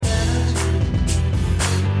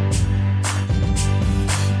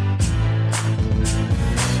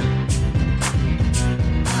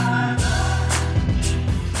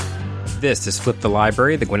This is Flip the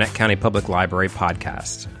Library, the Gwinnett County Public Library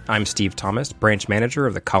podcast. I'm Steve Thomas, branch manager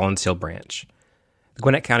of the Collins Hill branch. The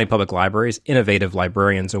Gwinnett County Public Library's Innovative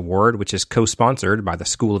Librarians Award, which is co-sponsored by the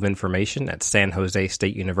School of Information at San Jose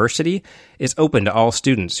State University, is open to all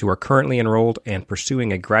students who are currently enrolled and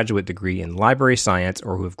pursuing a graduate degree in library science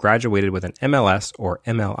or who have graduated with an MLS or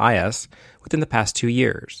MLIS within the past 2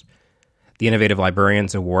 years. The Innovative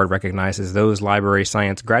Librarians Award recognizes those library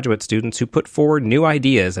science graduate students who put forward new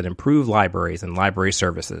ideas that improve libraries and library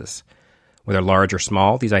services. Whether large or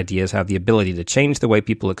small, these ideas have the ability to change the way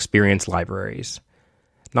people experience libraries.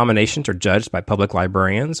 Nominations are judged by public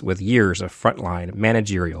librarians with years of frontline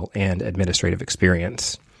managerial and administrative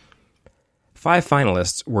experience. 5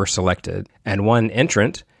 finalists were selected, and one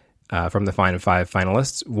entrant from the final 5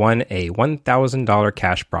 finalists won a $1,000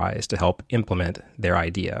 cash prize to help implement their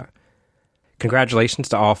idea. Congratulations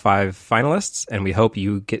to all 5 finalists, and we hope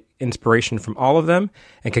you get inspiration from all of them,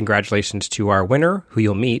 and congratulations to our winner, who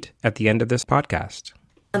you'll meet at the end of this podcast.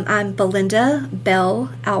 I'm Belinda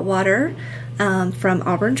Bell Outwater from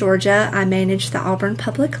Auburn, Georgia. I manage the Auburn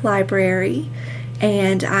Public Library,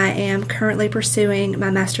 and I am currently pursuing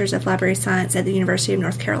my Master's of Library Science at the University of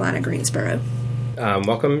North Carolina, Greensboro.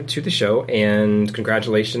 Welcome to the show, and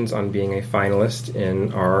congratulations on being a finalist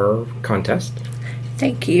in our contest.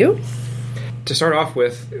 Thank you. To start off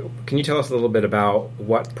with, can you tell us a little bit about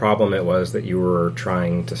what problem it was that you were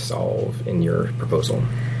trying to solve in your proposal?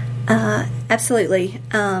 Absolutely.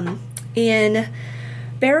 In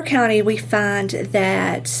Barrow County, we find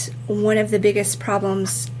that one of the biggest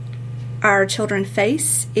problems our children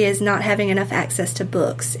face is not having enough access to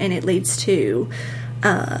books, and it leads to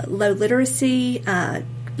low literacy,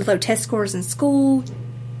 low test scores in school,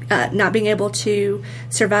 not being able to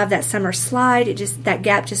survive that summer slide. That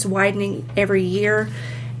gap just widening every year.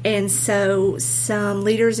 And so some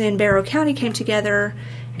leaders in Barrow County came together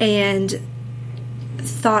and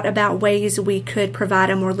thought about ways we could provide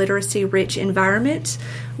a more literacy-rich environment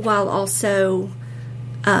while also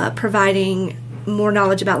providing more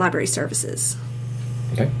knowledge about library services.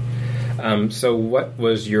 Okay. So what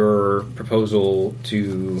was your proposal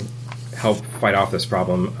to help fight off this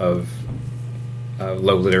problem of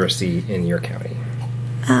low literacy in your county?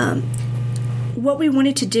 What we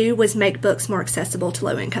wanted to do was make books more accessible to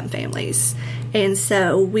low-income families. And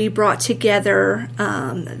so we brought together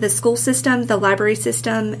the school system, the library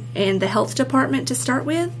system, and the health department to start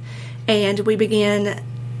with. And we began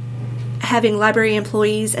having library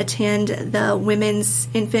employees attend the women's,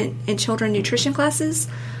 infant, and children nutrition classes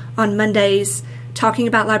on Mondays, talking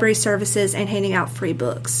about library services and handing out free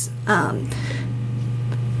books.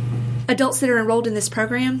 Adults that are enrolled in this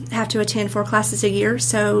program have to attend 4 classes a year,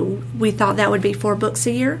 so we thought that would be 4 books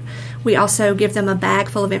a year. We also give them a bag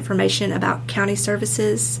full of information about county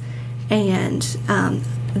services, and on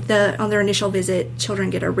their initial visit, children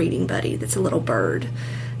get a reading buddy that's a little bird.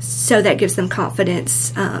 So that gives them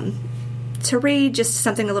confidence to read, just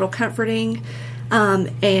something a little comforting,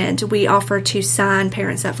 and we offer to sign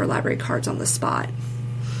parents up for library cards on the spot.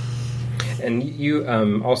 And you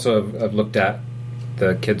also have looked at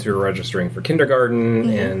the kids who are registering for kindergarten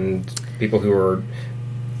and people who are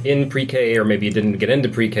in pre-K or maybe didn't get into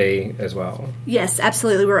pre-K as well. Yes,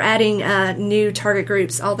 absolutely. We're adding new target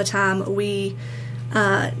groups all the time. We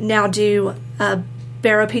now do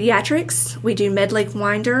Barrow Pediatrics. We do Medlake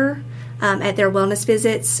Winder at their wellness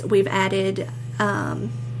visits. We've added Family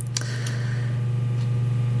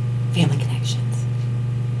Connections.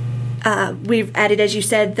 We've added, as you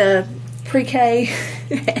said, the pre-K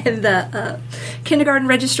and the kindergarten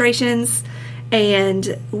registrations,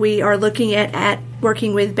 and we are looking at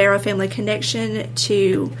working with Barrow Family Connection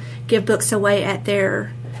to give books away at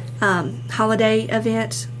their holiday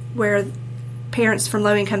event where parents from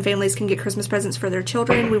low-income families can get Christmas presents for their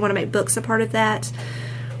children. We want to make books a part of that.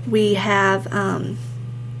 We have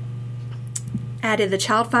added the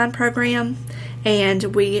Child Find program,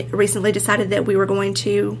 and we recently decided that we were going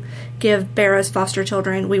to give Barrow's foster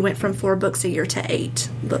children, we went from 4 books a year to 8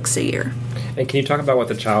 books a year. And can you talk about what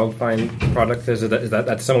the Child Find product is?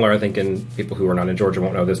 That's similar, I think, in people who are not in Georgia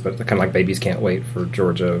won't know this, but kind of like Babies Can't Wait for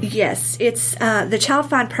Georgia. Yes, it's the Child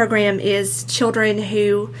Find program is children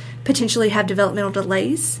who potentially have developmental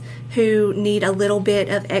delays, who need a little bit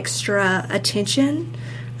of extra attention.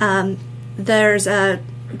 There's a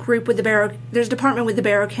group with there's a department with the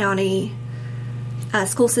Barrow County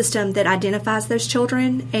school system that identifies those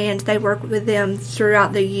children, and they work with them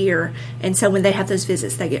throughout the year. And so when they have those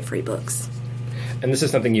visits, they get free books. And this is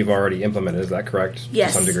something you've already implemented, is that correct?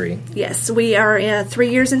 Yes. To some degree? Yes. We are 3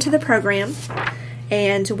 years into the program,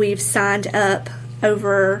 and we've signed up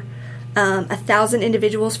over 1,000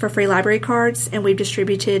 individuals for free library cards, and we've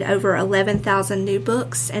distributed over 11,000 new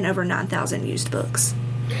books and over 9,000 used books.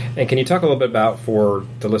 And can you talk a little bit about, for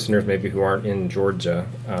the listeners maybe who aren't in Georgia,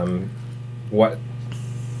 what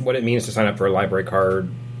it means to sign up for a library card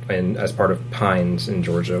and as part of Pines in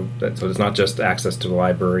Georgia? So it's not just access to the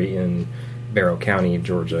library in Barrow County,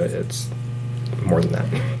 Georgia. It's more than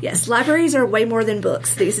that. Yes, libraries are way more than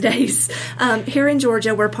books these days. Here in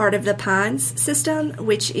Georgia, we're part of the Pines system,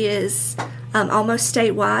 which is almost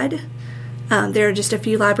statewide. There are just a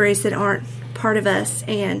few libraries that aren't part of us,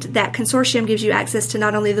 and that consortium gives you access to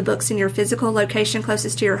not only the books in your physical location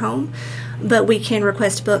closest to your home, but we can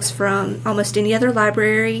request books from almost any other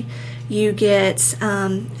library. You get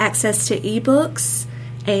access to ebooks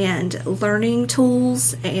and learning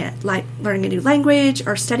tools, and like learning a new language,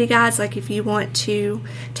 or study guides. Like if you want to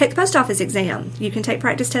take the post office exam, you can take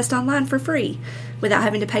practice tests online for free without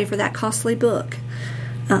having to pay for that costly book.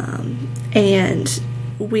 And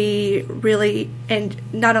we really, and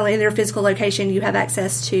not only in their physical location, you have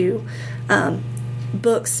access to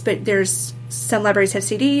books, but there's some libraries have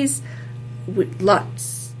CDs,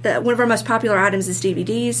 lots. One of our most popular items is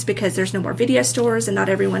DVDs, because there's no more video stores and not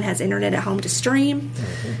everyone has internet at home to stream.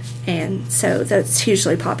 Mm-hmm. And so that's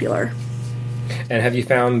hugely popular. And have you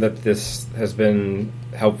found that this has been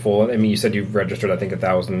helpful? I mean, you said you've registered, I think,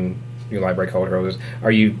 1,000 new library card holders.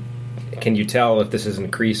 Can you tell if this has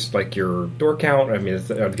increased, like, your door count? I mean,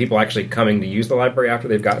 are the people actually coming to use the library after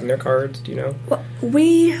they've gotten their cards? Do you know? Well,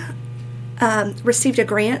 we received a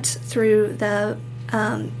grant through the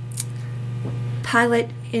Pilot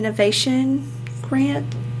Innovation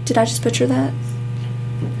Grant. Did I just butcher that?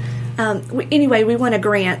 Anyway, we won a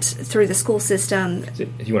grant through the school system.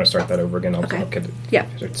 If you want to start that over again, I'll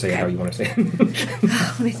say how you want to say it.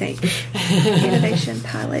 Let me think. Innovation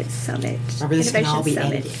Pilot Summit. Innovation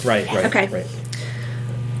Summit. Right. Okay. Right.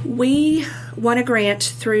 We won a grant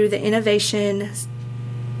through the Innovation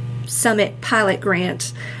Summit Pilot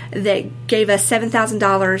Grant that gave us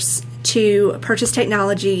 $7,000 to purchase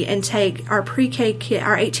technology and take our pre-K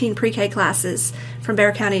our 18 pre-K classes from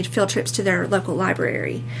Barrow County field trips to their local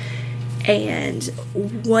library. And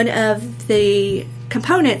one of the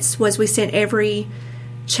components was we sent every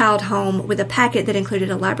child home with a packet that included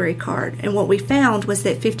a library card. And what we found was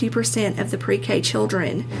that 50% of the pre-K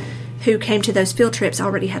children who came to those field trips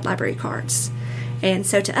already had library cards. And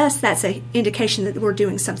so to us, that's an indication that we're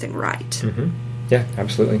doing something right. Mm-hmm. Yeah,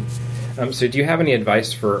 absolutely. So do you have any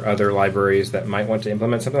advice for other libraries that might want to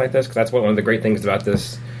implement something like this? Because that's one of the great things about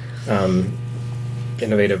this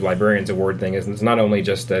Innovative Librarians Award thing is it's not only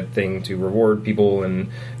just a thing to reward people and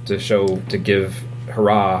to give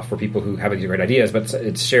hurrah for people who have these great ideas, but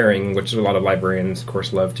it's sharing, which a lot of librarians, of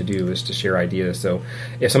course, love to do, is to share ideas. So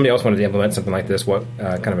if somebody else wanted to implement something like this, what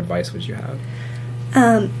kind of advice would you have?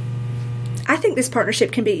 I think this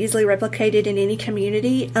partnership can be easily replicated in any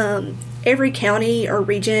community. Every county or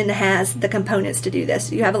region has the components to do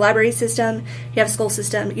this. You have a library system, you have a school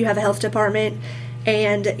system, you have a health department,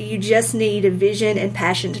 and you just need a vision and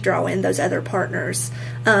passion to draw in those other partners.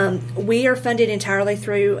 We are funded entirely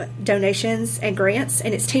through donations and grants,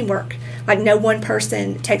 and it's teamwork. Like, no one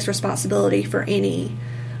person takes responsibility for any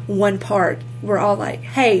one part. We're all like,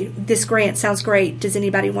 hey, this grant sounds great. Does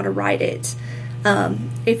anybody want to write it?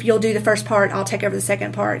 If you'll do the first part, I'll take over the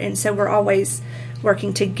second part. And so we're always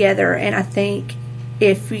working together. And I think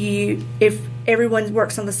if everyone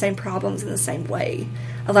works on the same problems in the same way,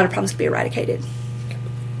 a lot of problems can be eradicated.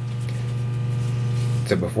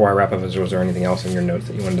 So before I wrap up, was there anything else in your notes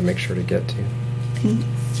that you wanted to make sure to get to?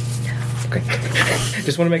 Okay.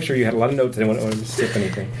 Just want to make sure you had a lot of notes. I didn't want to skip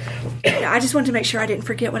anything. I just wanted to make sure I didn't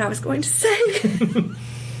forget what I was going to say.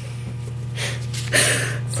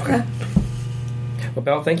 Okay. Well,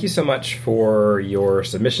 Belle, thank you so much for your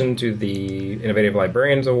submission to the Innovative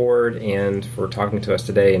Librarians Award and for talking to us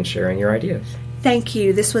today and sharing your ideas. Thank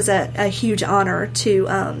you. This was a huge honor to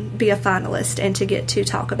be a finalist and to get to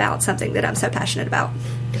talk about something that I'm so passionate about.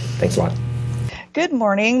 Thanks a lot. Good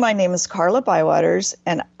morning. My name is Carla Bywaters,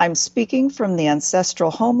 and I'm speaking from the ancestral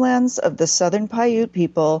homelands of the Southern Paiute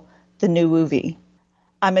people, the Nuwuvi.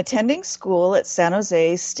 I'm attending school at San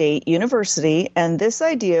Jose State University, and this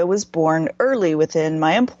idea was born early within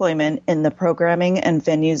my employment in the Programming and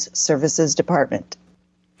Venues Services Department.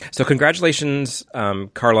 So congratulations,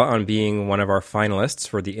 Carla, on being one of our finalists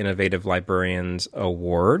for the Innovative Librarians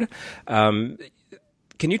Award.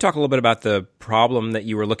 Can you talk a little bit about the problem that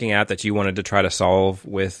you were looking at that you wanted to try to solve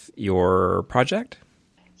with your project?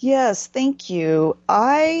 Yes, thank you.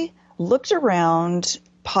 I looked around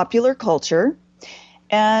popular culture,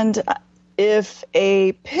 and if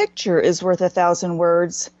a picture is worth 1,000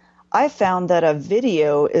 words, I found that a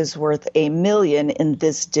video is worth $1 million in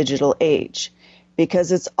this digital age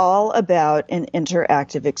because it's all about an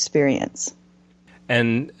interactive experience.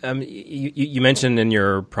 And you mentioned in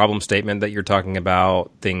your problem statement that you're talking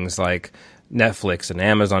about things like Netflix and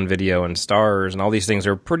Amazon Video and Stars, and all these things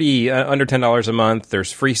are pretty under $10 a month.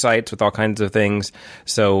 There's free sites with all kinds of things.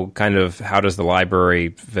 So kind of how does the library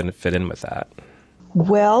fit in with that?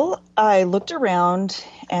 Well, I looked around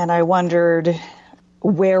and I wondered,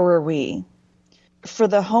 where were we? For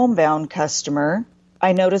the homebound customer,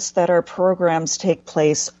 I noticed that our programs take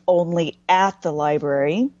place only at the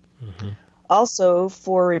library. Mm-hmm. Also,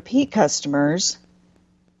 for repeat customers,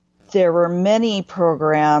 there were many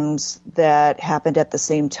programs that happened at the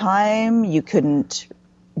same time. You couldn't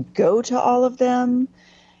go to all of them,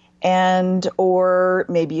 or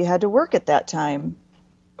maybe you had to work at that time.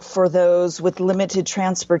 For those with limited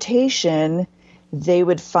transportation, they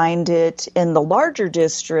would find it in the larger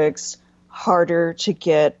districts harder to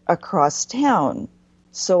get across town.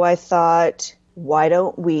 So I thought, why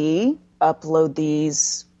don't we upload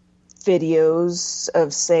these videos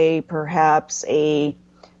of, say, perhaps a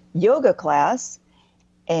yoga class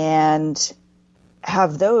and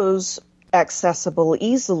have those accessible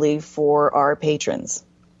easily for our patrons.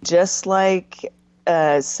 Just like,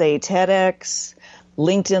 say, TEDx,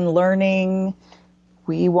 LinkedIn Learning,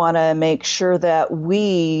 we want to make sure that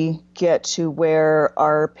we get to where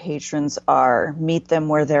our patrons are, meet them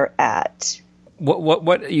where they're at.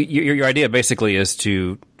 Your idea basically is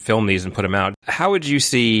to film these and put them out. How would you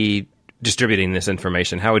see distributing this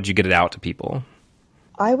information? How would you get it out to people?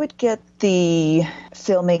 I would get the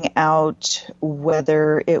filming out,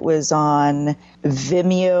 whether it was on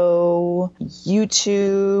Vimeo,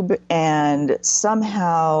 YouTube, and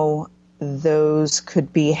somehow those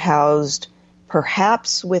could be housed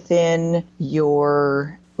perhaps within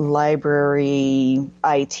your library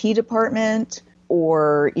IT department,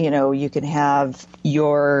 or, you can have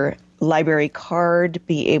your library card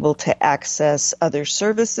be able to access other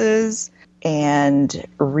services and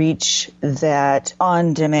reach that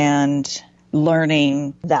on-demand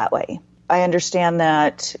learning that way. I understand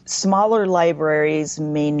that smaller libraries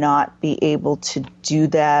may not be able to do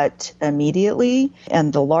that immediately,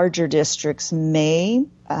 and the larger districts may.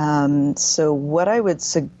 So what I would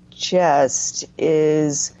suggest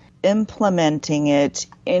is implementing it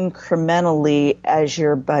incrementally as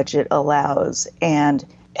your budget allows and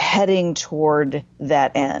heading toward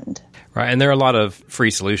that end. Right, and there are a lot of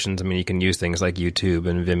free solutions. I mean, you can use things like YouTube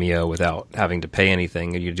and Vimeo without having to pay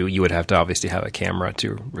anything. You would have to obviously have a camera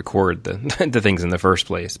to record the things in the first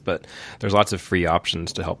place, but there's lots of free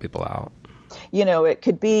options to help people out. It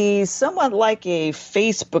could be somewhat like a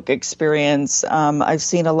Facebook experience. I've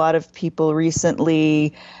seen a lot of people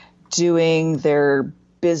recently doing their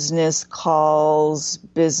business calls,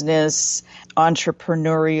 business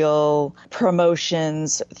entrepreneurial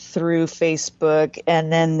promotions through Facebook,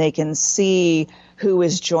 and then they can see who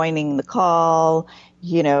is joining the call,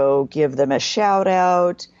 give them a shout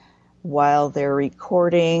out while they're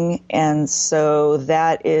recording. And so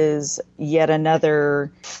that is yet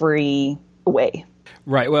another free way.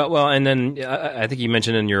 Right. Well, and then I think you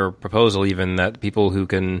mentioned in your proposal even that people who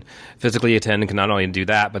can physically attend can not only do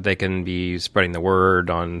that, but they can be spreading the word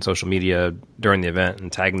on social media during the event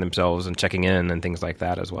and tagging themselves and checking in and things like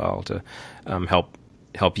that as well to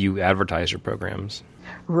help you advertise your programs.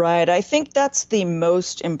 Right. I think that's the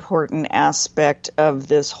most important aspect of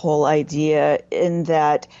this whole idea, in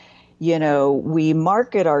that we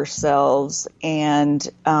market ourselves, and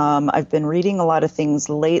I've been reading a lot of things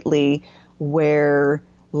lately where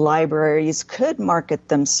libraries could market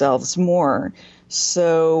themselves more.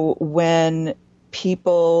 So when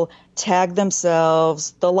people tag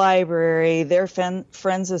themselves, the library, their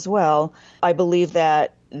friends as well, I believe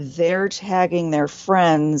that their tagging their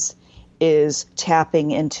friends is tapping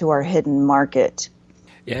into our hidden market.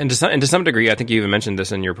 Yeah, and to some degree, I think you even mentioned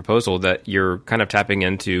this in your proposal, that you're kind of tapping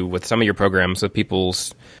into, with some of your programs, what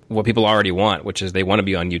people already want, which is they want to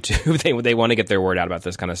be on YouTube. They want to get their word out about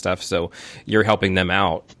this kind of stuff. So you're helping them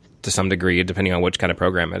out to some degree, depending on which kind of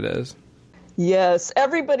program it is. Yes,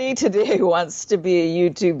 everybody today wants to be a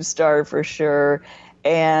YouTube star for sure.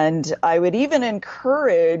 And I would even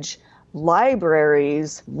encourage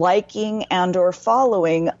libraries liking and or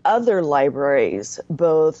following other libraries,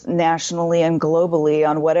 both nationally and globally,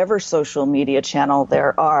 on whatever social media channel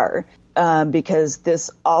there are, because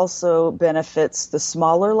this also benefits the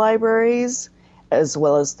smaller libraries as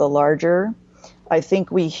well as the larger. I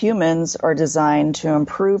think we humans are designed to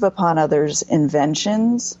improve upon others'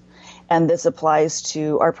 inventions, and this applies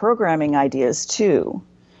to our programming ideas too.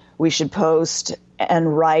 We should post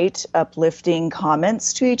and write uplifting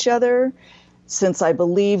comments to each other, since I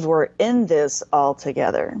believe we're in this all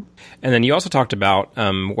together. And then you also talked about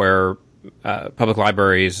where public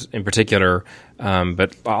libraries in particular,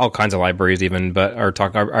 but all kinds of libraries even, but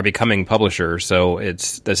are becoming publishers. So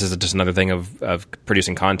this is just another thing of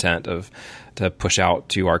producing content to push out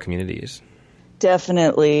to our communities.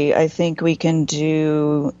 Definitely. I think we can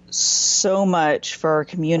do so much for our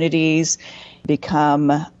communities,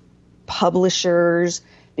 become publishers,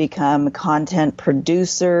 become content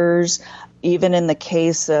producers. Even in the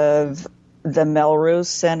case of the Melrose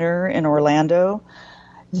Center in Orlando,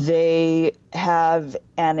 they have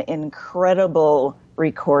an incredible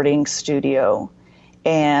recording studio.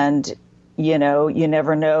 And, you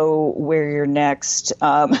never know where your next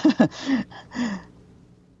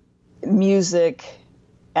music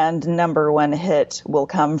and number one hit will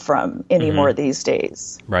come from anymore these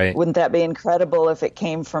days. Right. Wouldn't that be incredible if it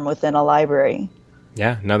came from within a library?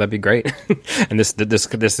 Yeah, no, that'd be great. And this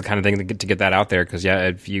is the kind of thing to get that out there, because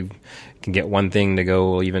if you can get one thing to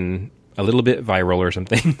go even a little bit viral or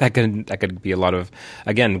something, that could be a lot of,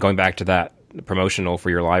 again, going back to that promotional for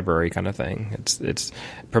your library kind of thing. It's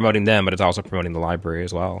promoting them, but it's also promoting the library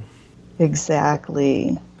as well.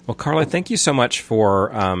 Exactly. Well, Carla, thank you so much for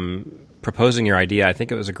proposing your idea. I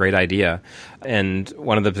think it was a great idea. And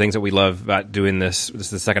one of the things that we love about doing this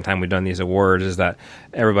is the second time we've done these awards, is that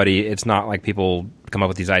it's not like people come up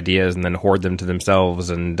with these ideas and then hoard them to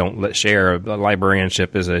themselves and don't share.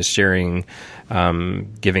 Librarianship is a sharing,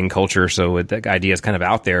 giving culture. So the idea is kind of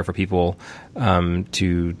out there for people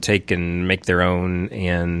to take and make their own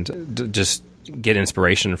and just get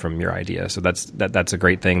inspiration from your idea. So that's a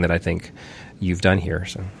great thing that I think you've done here.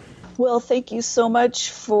 So. Well, thank you so much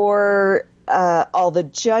for all the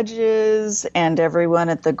judges and everyone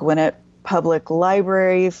at the Gwinnett Public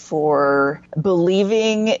Library for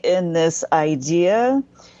believing in this idea.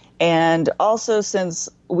 And also, since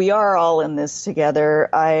we are all in this together,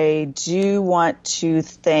 I do want to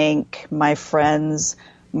thank my friends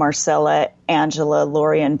Marcella, Angela,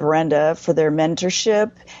 Lori, and Brenda for their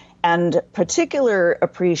mentorship. And particular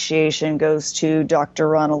appreciation goes to Dr.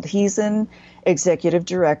 Ronald Heesen, Executive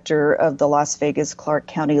Director of the Las Vegas Clark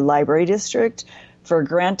County Library District, for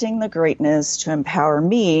granting the greatness to empower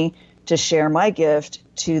me to share my gift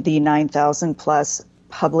to the 9,000 plus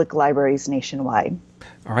public libraries nationwide.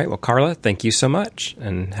 All right. Well, Carla, thank you so much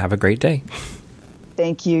and have a great day.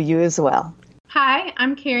 Thank you. You as well. Hi,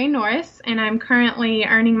 I'm Carrie Norris, and I'm currently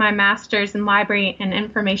earning my master's in library and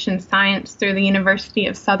information science through the University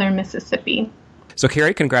of Southern Mississippi. So,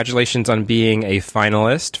 Carrie, congratulations on being a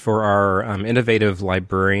finalist for our Innovative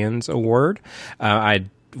Librarians Award.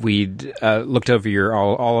 We looked over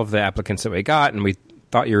all of the applicants that we got, and we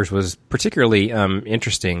thought yours was particularly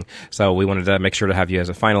interesting. So we wanted to make sure to have you as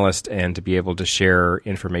a finalist and to be able to share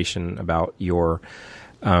information about your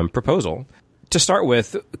proposal. To start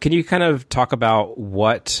with, can you kind of talk about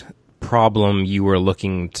what problem you were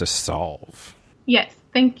looking to solve? Yes,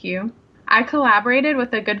 thank you. I collaborated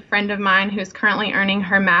with a good friend of mine who's currently earning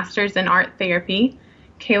her master's in art therapy.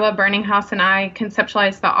 Kayla Burninghouse and I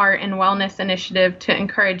conceptualized the Art and Wellness Initiative to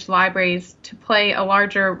encourage libraries to play a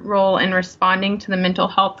larger role in responding to the mental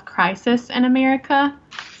health crisis in America.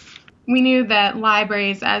 We knew that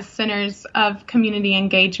libraries, as centers of community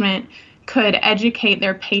engagement, could educate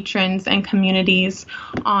their patrons and communities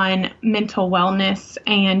on mental wellness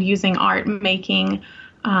and using art making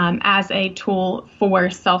as a tool for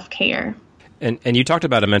self-care. And you talked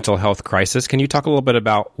about a mental health crisis. Can you talk a little bit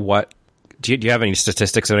about do you have any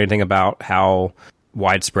statistics or anything about how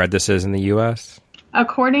widespread this is in the U.S.?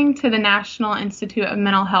 According to the National Institute of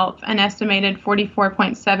Mental Health, an estimated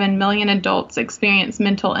 44.7 million adults experience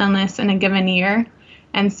mental illness in a given year,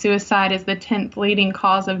 and suicide is the 10th leading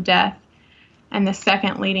cause of death and the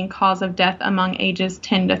second leading cause of death among ages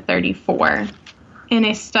 10 to 34. In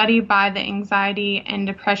a study by the Anxiety and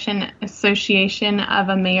Depression Association of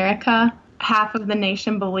America, half of the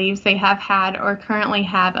nation believes they have had or currently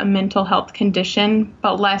have a mental health condition,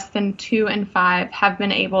 but less than 2 in 5 have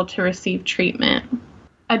been able to receive treatment.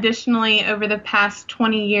 Additionally, over the past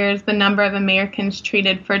 20 years, the number of Americans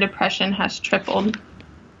treated for depression has tripled.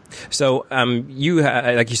 So you,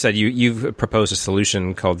 like you said, you've proposed a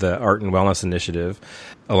solution called the Art and Wellness Initiative,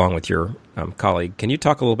 along with your colleague. Can you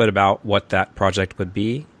talk a little bit about what that project would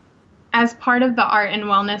be? As part of the Art and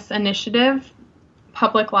Wellness Initiative,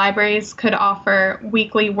 public libraries could offer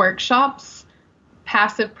weekly workshops,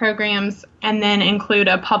 passive programs, and then include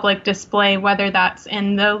a public display, whether that's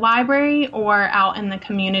in the library or out in the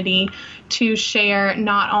community, to share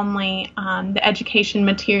not only the education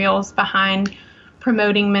materials behind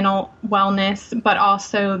promoting mental wellness, but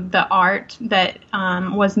also the art that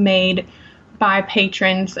was made by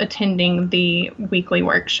patrons attending the weekly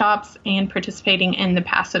workshops and participating in the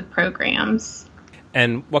passive programs.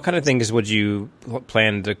 And what kind of things would you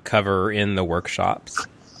plan to cover in the workshops?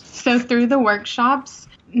 So through the workshops,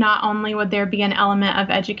 not only would there be an element of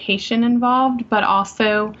education involved, but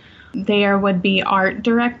also there would be art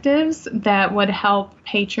directives that would help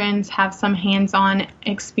patrons have some hands-on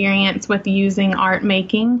experience with using art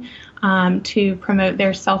making to promote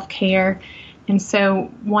their self-care. And so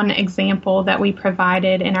one example that we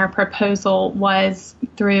provided in our proposal was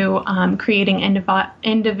through creating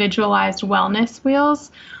individualized wellness wheels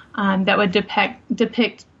that would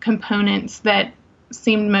depict components that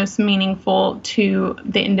seemed most meaningful to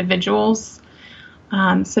the individuals,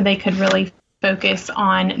 so they could really focus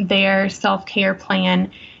on their self-care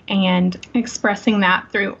plan and expressing that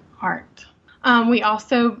through art. We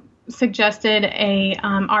also suggested a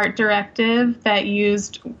art directive that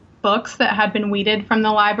used books that had been weeded from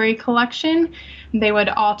the library collection. They would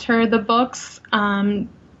alter the books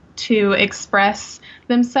to express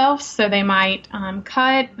themselves. So they might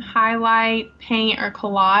cut, highlight, paint, or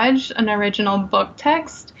collage an original book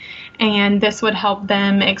text. And this would help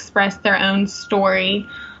them express their own story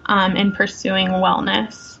in pursuing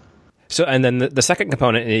wellness. So, and then the second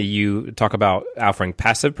component, you talk about offering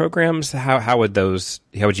passive programs. How would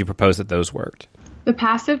you propose that those worked? The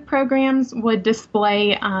passive programs would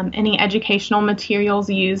display any educational materials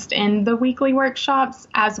used in the weekly workshops,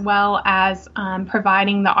 as well as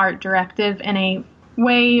providing the art directive in a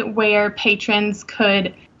way where patrons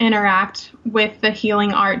could interact with the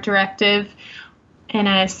healing art directive in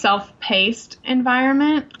a self-paced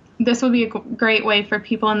environment. This would be a great way for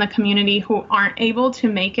people in the community who aren't able to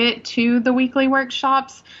make it to the weekly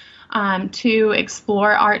workshops to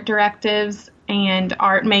explore art directives and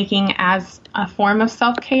art making as a form of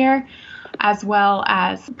self-care, as well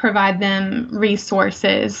as provide them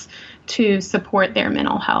resources to support their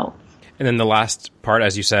mental health. And then the last part,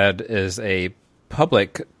 as you said, is a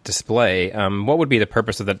public display. What would be the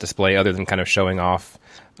purpose of that display other than kind of showing off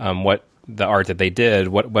what the art that they did?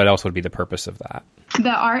 What else would be the purpose of that?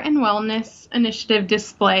 The Art and Wellness Initiative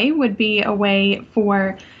display would be a way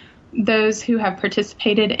for those who have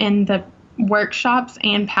participated in the workshops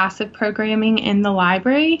and passive programming in the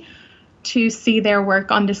library to see their work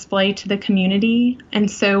on display to the community. And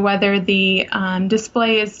so whether the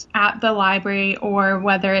display is at the library or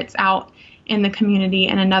whether it's out in the community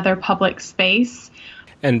in another public space.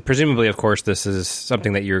 And presumably, of course, this is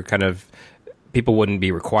something that you're kind of, people wouldn't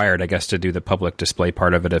be required, I guess, to do the public display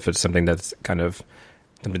part of it if it's something that's kind of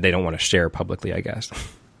something they don't want to share publicly, I guess.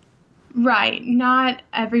 Right. Not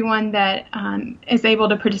everyone that is able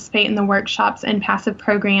to participate in the workshops and passive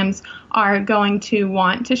programs are going to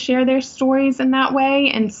want to share their stories in that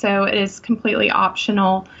way. And so it is completely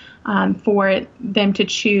optional for them to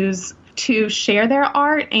choose to share their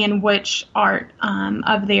art and which art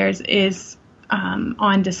of theirs is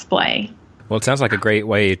on display. Well, it sounds like a great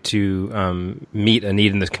way to meet a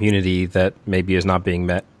need in this community that maybe is not being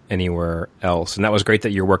met anywhere else. And that was great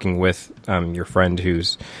that you're working with your friend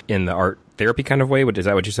who's in the art therapy kind of way. Is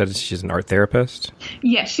that what you said? She's an art therapist?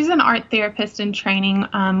 Yes, she's an art therapist in training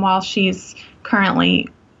while she's currently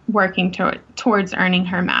working towards earning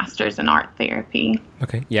her master's in art therapy.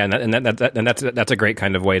 Okay. Yeah, and that's a great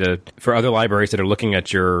kind of way for other libraries that are looking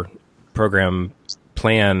at your program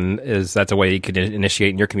plan, is that's a way you could initiate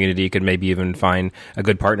in your community. You could maybe even find a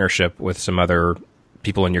good partnership with some other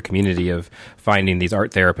people in your community of finding these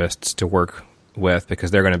art therapists to work with, because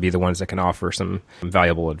they're going to be the ones that can offer some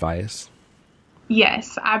valuable advice.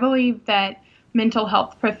 Yes, I believe that mental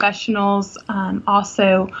health professionals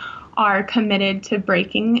also are committed to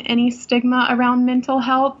breaking any stigma around mental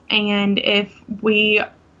health. And if we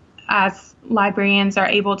as librarians are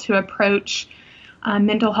able to approach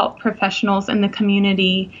mental health professionals in the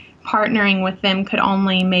community, partnering with them could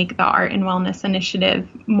only make the Art and Wellness Initiative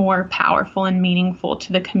more powerful and meaningful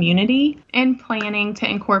to the community. In planning to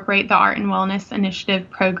incorporate the Art and Wellness Initiative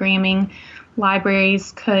programming,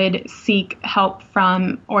 libraries could seek help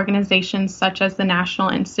from organizations such as the National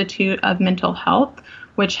Institute of Mental Health,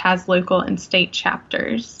 which has local and state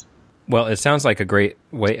chapters. Well, it sounds like a great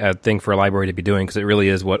thing for a library to be doing, because it really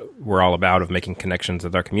is what we're all about, of making connections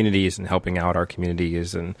with our communities and helping out our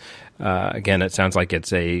communities. And again, it sounds like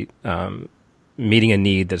it's a meeting a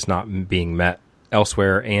need that's not being met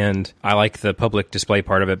elsewhere. And I like the public display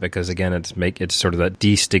part of it because, again, it's sort of the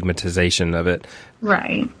destigmatization of it.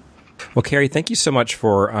 Right. Well, Carrie, thank you so much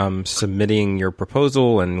for submitting your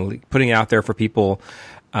proposal and putting it out there for people.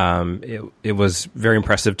 It was very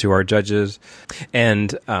impressive to our judges,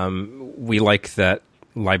 and we like that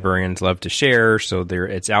librarians love to share, so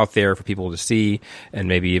it's out there for people to see and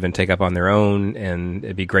maybe even take up on their own. And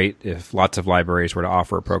it'd be great if lots of libraries were to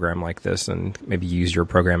offer a program like this, and maybe use your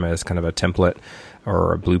program as kind of a template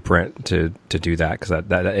or a blueprint to do that, because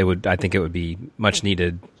I think it would be much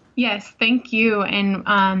needed. Yes, thank you. And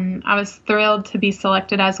I was thrilled to be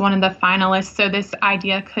selected as one of the finalists, so this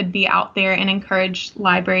idea could be out there and encourage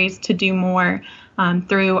libraries to do more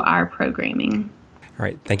through our programming. All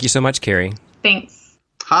right. Thank you so much, Carrie. Thanks.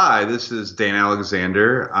 Hi, this is Dan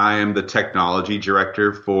Alexander. I am the technology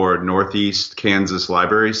director for Northeast Kansas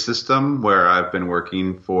Library System, where I've been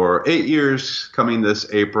working for 8 years, coming this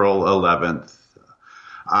April 11th.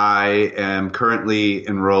 I am currently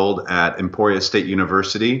enrolled at Emporia State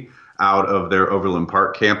University out of their Overland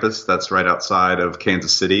Park campus. That's right outside of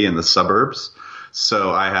Kansas City in the suburbs.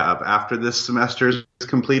 So I have, after this semester is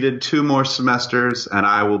completed, 2 more semesters, and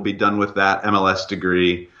I will be done with that MLS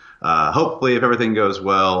degree, hopefully, if everything goes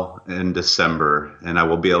well, in December. And I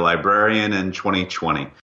will be a librarian in 2020.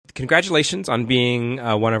 Congratulations on being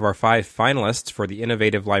one of our 5 finalists for the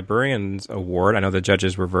Innovative Librarians Award. I know the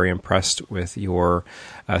judges were very impressed with your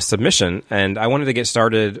submission. And I wanted to get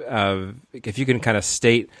started, if you can kind of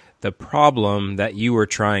state the problem that you were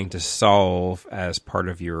trying to solve as part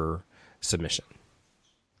of your submission.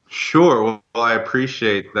 Sure. Well, I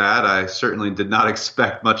appreciate that. I certainly did not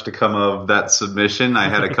expect much to come of that submission. I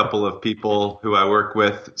had a couple of people who I work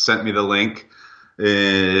with sent me the link,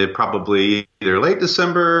 probably either late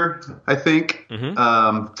December, I think,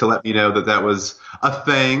 to let me know that was a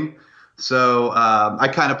thing. So I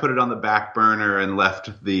kind of put it on the back burner and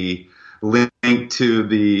left the link to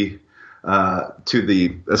the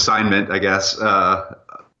assignment, I guess,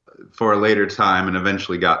 for a later time, and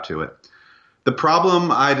eventually got to it. The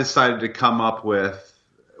problem I decided to come up with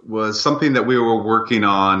was something that we were working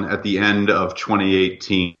on at the end of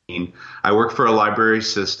 2018. I work for a library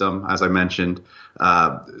system, as I mentioned.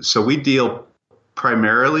 So we deal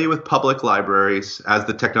primarily with public libraries. As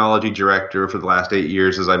the technology director for the last 8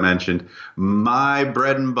 years, as I mentioned, my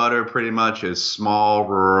bread and butter pretty much is small,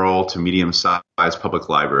 rural to medium-sized public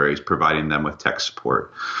libraries, providing them with tech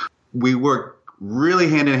support. We work really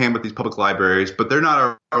hand in hand with these public libraries, but they're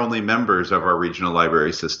not our only members of our regional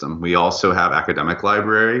library system. We also have academic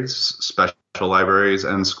libraries, special libraries,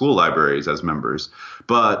 and school libraries as members.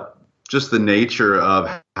 But just the nature of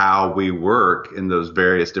how we work in those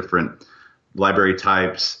various different library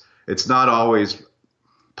types, it's not always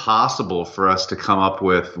possible for us to come up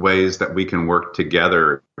with ways that we can work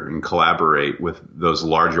together and collaborate with those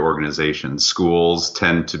larger organizations. Schools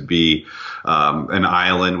tend to be an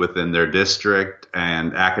island within their district,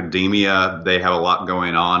 and academia, they have a lot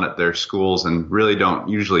going on at their schools and really don't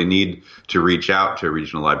usually need to reach out to a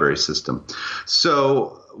regional library system.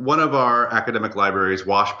 So one of our academic libraries,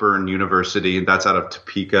 Washburn University, that's out of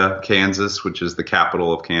Topeka, Kansas, which is the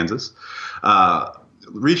capital of Kansas,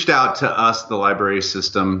 reached out to us, the library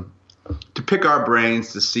system, to pick our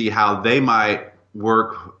brains to see how they might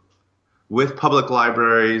work with public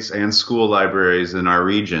libraries and school libraries in our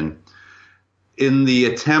region in the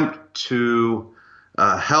attempt to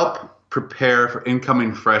help prepare for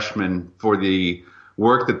incoming freshmen for the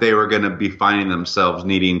work that they were going to be finding themselves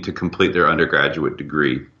needing to complete their undergraduate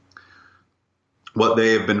degree. What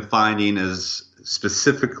they have been finding is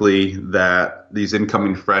specifically that these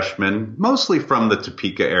incoming freshmen, mostly from the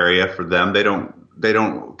Topeka area for them, they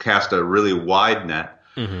don't cast a really wide net.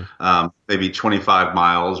 Maybe 25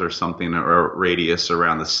 miles or something, or a radius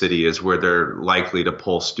around the city is where they're likely to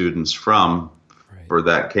pull students from for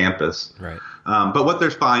that campus. Right. But what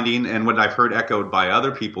they're finding, and what I've heard echoed by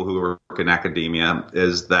other people who work in academia,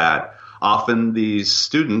 is that often these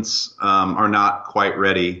students are not quite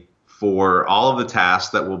ready for all of the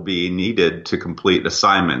tasks that will be needed to complete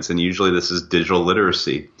assignments. And usually this is digital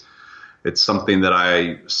literacy. It's something that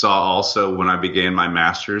I saw also when I began my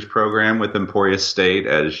master's program with Emporia State.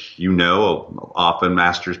 As you know, often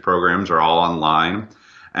master's programs are all online,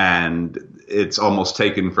 and it's almost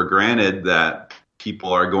taken for granted that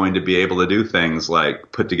people are going to be able to do things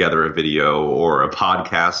like put together a video or a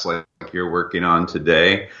podcast like you're working on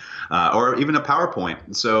today. Or even a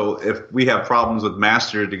PowerPoint. So if we have problems with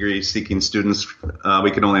master's degree seeking students,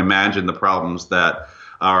 we can only imagine the problems that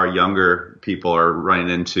our younger people are running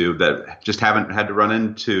into that just haven't had to run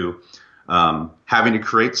into having to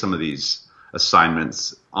create some of these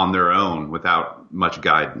assignments on their own without much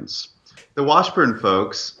guidance. The Washburn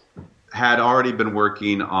folks had already been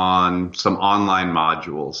working on some online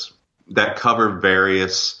modules that cover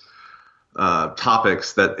various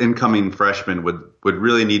topics that incoming freshmen would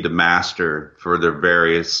really need to master for their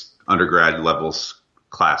various undergrad levels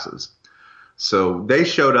classes. So they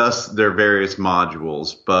showed us their various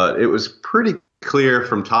modules, but it was pretty clear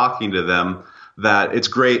from talking to them that it's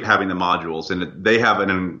great having the modules, and they have an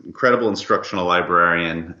incredible instructional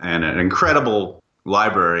librarian and an incredible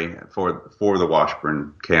library for the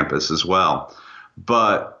Washburn campus as well.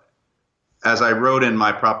 But as I wrote in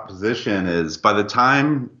my proposition is by the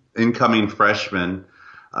time incoming freshmen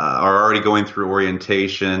are already going through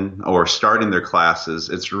orientation or starting their classes,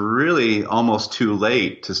 it's really almost too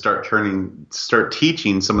late to start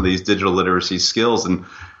teaching some of these digital literacy skills and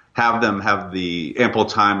have them have the ample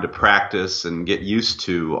time to practice and get used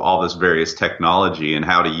to all this various technology and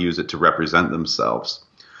how to use it to represent themselves.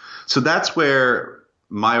 So that's where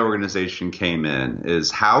my organization came in,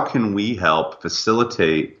 is how can we help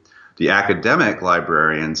facilitate the academic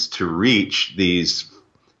librarians to reach these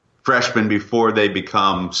freshmen before they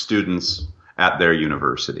become students at their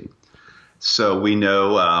university. So we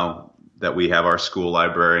know that we have our school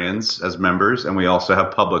librarians as members, and we also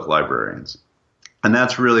have public librarians. And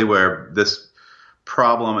that's really where this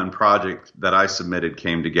problem and project that I submitted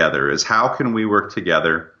came together, is how can we work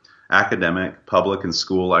together, academic, public, and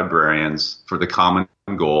school librarians, for the common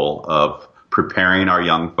goal of preparing our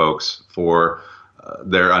young folks for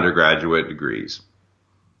their undergraduate degrees.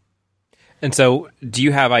 And so do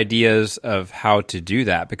you have ideas of how to do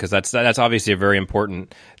that? Because that's obviously a very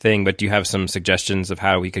important thing, but do you have some suggestions of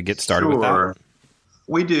how we could get started with that?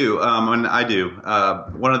 We do, and I do.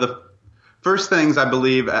 One of the first things I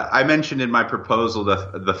believe, I mentioned in my proposal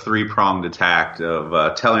the three-pronged attack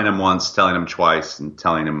of telling them once, telling them twice, and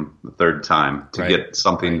telling them the third time to get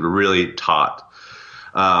something really taught.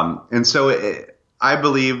 And so I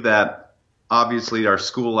believe that obviously our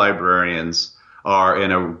school librarians are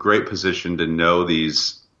in a great position to know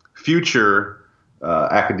these future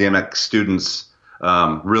academic students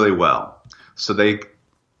really well. So they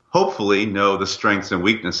hopefully know the strengths and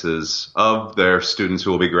weaknesses of their students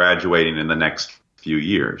who will be graduating in the next few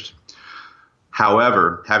years.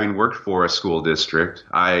 However, having worked for a school district,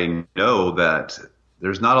 I know that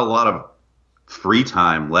there's not a lot of free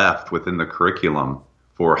time left within the curriculum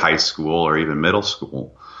for high school or even middle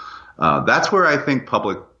school. That's where I think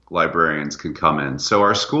public librarians can come in. So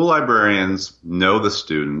our school librarians know the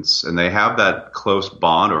students, and they have that close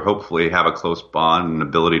bond, or hopefully have a close bond and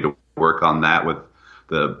ability to work on that with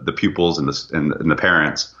the pupils and the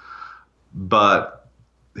parents. But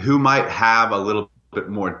who might have a little bit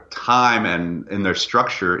more time and in their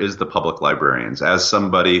structure is the public librarians. As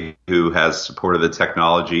somebody who has supported the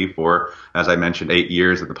technology for, as I mentioned, 8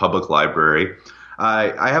 years at the public library,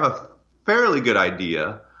 I have a fairly good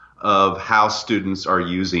idea of how students are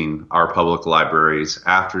using our public libraries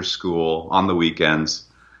after school, on the weekends,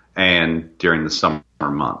 and during the summer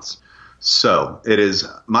months. So it is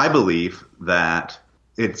my belief that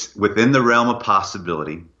it's within the realm of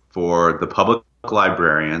possibility for the public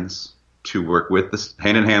librarians to work with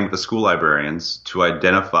hand in hand with the school librarians to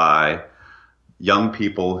identify young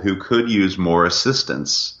people who could use more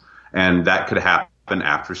assistance. And that could happen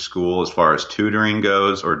after school as far as tutoring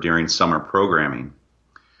goes, or during summer programming.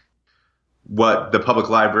 What the public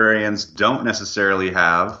librarians don't necessarily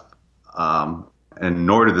have, and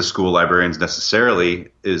nor do the school librarians necessarily,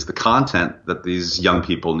 is the content that these young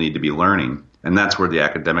people need to be learning. And that's where the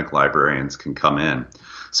academic librarians can come in.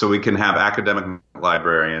 So we can have academic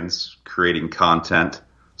librarians creating content,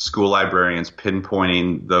 school librarians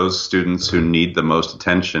pinpointing those students who need the most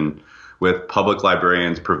attention, with public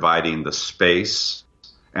librarians providing the space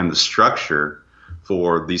and the structure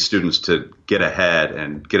for these students to get ahead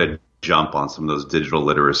and get a jump on some of those digital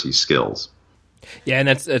literacy skills. Yeah, and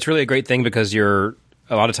that's really a great thing, because a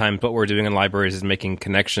lot of times what we're doing in libraries is making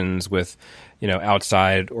connections with,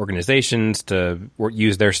 outside organizations to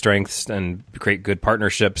use their strengths and create good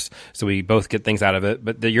partnerships, so we both get things out of it.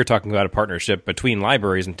 But you're talking about a partnership between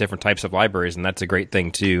libraries and different types of libraries, and that's a great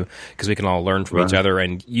thing too, because we can all learn from each other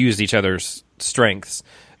and use each other's strengths.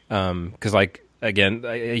 Because again,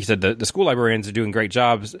 you said the school librarians are doing great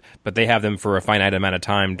jobs, but they have them for a finite amount of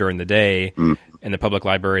time during the day. And the public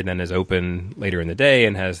library then is open later in the day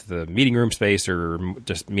and has the meeting room space, or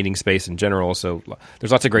just meeting space in general. So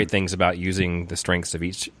there's lots of great things about using the strengths of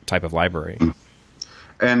each type of library.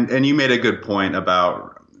 And you made a good point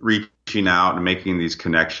about reaching out and making these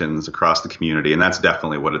connections across the community. And that's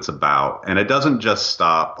definitely what it's about. And it doesn't just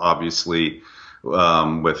stop, obviously,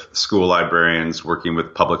 with school librarians working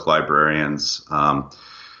with public librarians.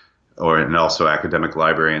 and also academic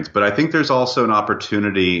librarians. But I think there's also an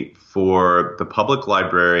opportunity for the public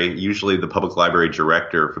library, usually the public library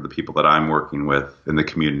director for the people that I'm working with in the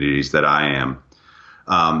communities that I am.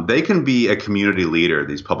 They can be a community leader,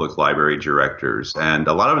 these public library directors. And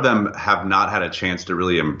a lot of them have not had a chance to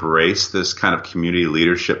really embrace this kind of community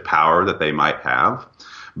leadership power that they might have.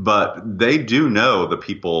 But they do know the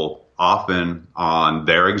people often on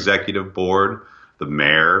their executive board, the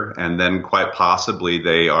mayor, and then quite possibly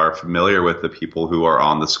they are familiar with the people who are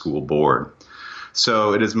on the school board.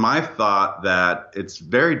 So it is my thought that it's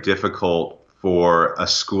very difficult for a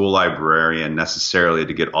school librarian necessarily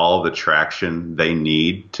to get all the traction they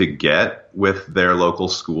need to get with their local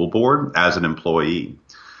school board as an employee.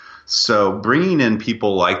 So bringing in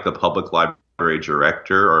people like the public library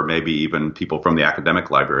director, or maybe even people from the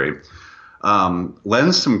academic library,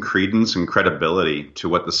 lends some credence and credibility to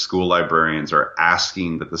what the school librarians are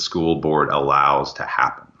asking that the school board allows to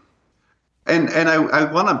happen. And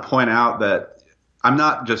I want to point out that I'm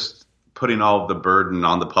not just putting all of the burden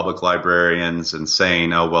on the public librarians and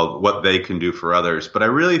saying, oh, well, what they can do for others. But I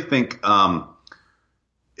really think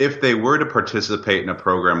if they were to participate in a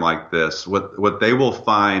program like this, what they will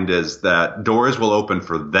find is that doors will open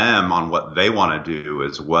for them on what they want to do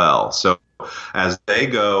as well. So as they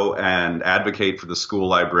go and advocate for the school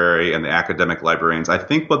library and the academic librarians, I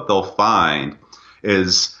think what they'll find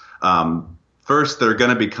is first, they're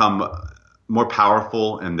going to become more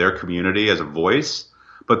powerful in their community as a voice,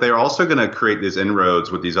 but they're also going to create these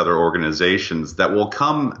inroads with these other organizations that will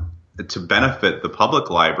come to benefit the public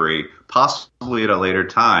library, possibly at a later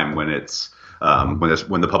time when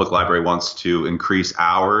when the public library wants to increase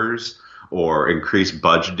hours or increase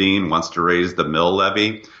budgeting, wants to raise the mill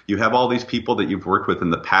levy. You have all these people that you've worked with in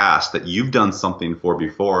the past that you've done something for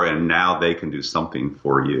before, and now they can do something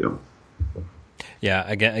for you. Yeah,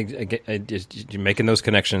 again, making those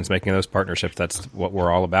connections, making those partnerships, that's what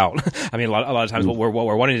we're all about. I mean, a lot of times what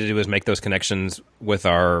we're wanting to do is make those connections with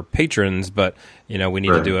our patrons, but, we need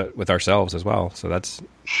to do it with ourselves as well. So that's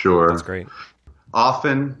great.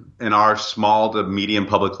 Often in our small to medium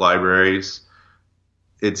public libraries,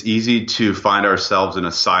 it's easy to find ourselves in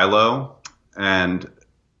a silo, and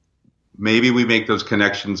maybe we make those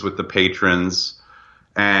connections with the patrons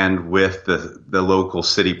and with the local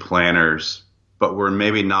city planners, but we're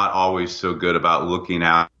maybe not always so good about looking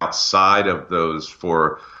outside of those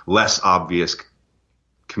for less obvious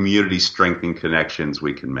community strengthening connections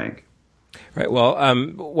we can make. Right. Well,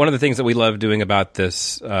 one of the things that we love doing about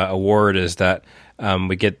this award is that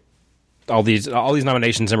we get all these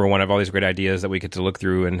nominations. Number one, of all these great ideas that we get to look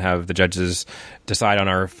through and have the judges decide on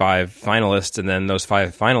our 5 finalists, and then those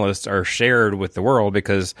 5 finalists are shared with the world,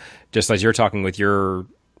 because just as you're talking with your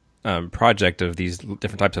project of these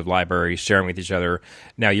different types of libraries sharing with each other,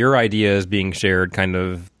 now your idea is being shared kind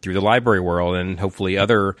of through the library world, and hopefully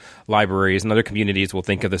other libraries and other communities will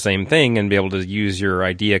think of the same thing and be able to use your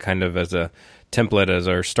idea kind of as a template, as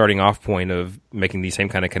our starting off point of making these same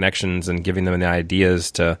kind of connections and giving them the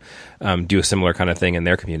ideas to do a similar kind of thing in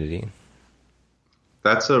their community.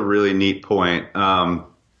 That's a really neat point. And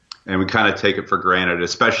we kind of take it for granted,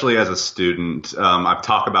 especially as a student. I've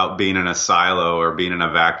talked about being in a silo or being in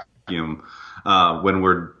a vacuum when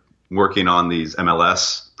we're working on these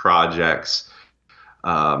MLS projects.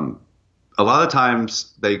 A lot of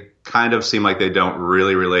times they kind of seem like they don't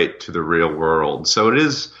really relate to the real world. So it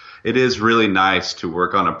is really nice to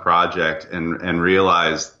work on a project and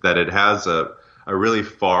realize that it has a really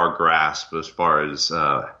far grasp as far as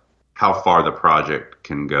how far the project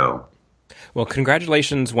can go. Well,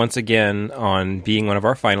 congratulations once again on being one of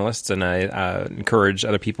our finalists, and I encourage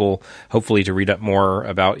other people, hopefully, to read up more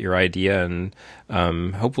about your idea, and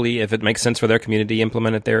hopefully, if it makes sense for their community,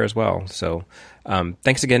 implement it there as well. So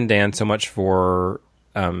thanks again, Dan, so much for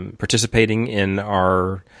participating in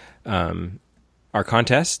our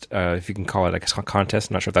contest, if you can call it a contest.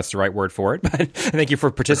 I'm not sure if that's the right word for it, but thank you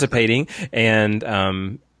for participating, and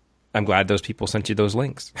I'm glad those people sent you those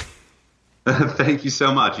links. Thank you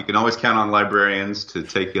so much. You can always count on librarians to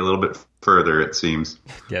take you a little bit further, it seems.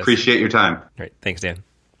 Yes. Appreciate your time. Great. Thanks, Dan.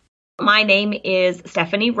 My name is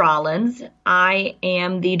Stephanie Rollins. I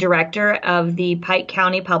am the director of the Pike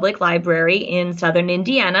County Public Library in Southern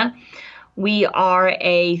Indiana. We are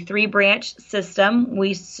a 3-branch system.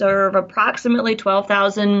 We serve approximately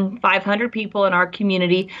 12,500 people in our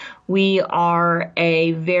community. We are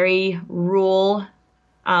a very rural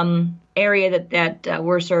area that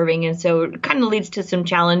we're serving, and so it kind of leads to some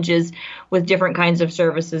challenges with different kinds of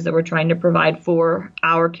services that we're trying to provide for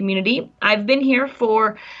our community. I've been here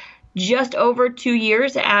for just over 2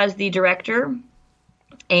 years as the director,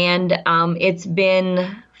 and it's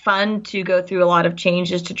been fun to go through a lot of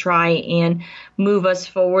changes to try and move us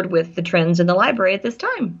forward with the trends in the library at this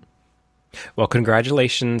time. Well,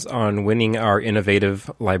 congratulations on winning our Innovative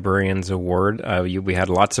Librarians Award. We had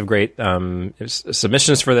lots of great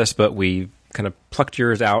submissions for this, but we kind of plucked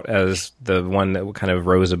yours out as the one that kind of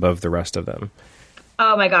rose above the rest of them.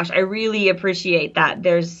 Oh my gosh, I really appreciate that.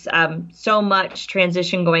 There's so much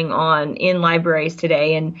transition going on in libraries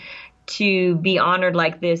today, and to be honored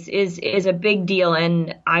like this is a big deal,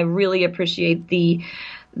 and I really appreciate the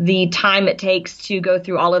time it takes to go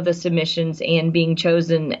through all of the submissions, and being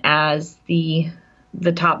chosen as the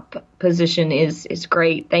top position is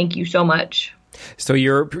great. Thank you so much. So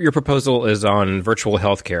your proposal is on virtual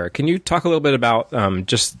healthcare. Can you talk a little bit about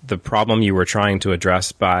just the problem you were trying to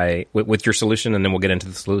address with your solution, and then we'll get into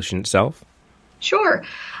the solution itself? Sure.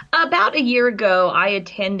 About a year ago, I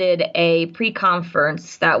attended a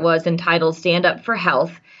pre-conference that was entitled Stand Up for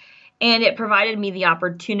Health, and it provided me the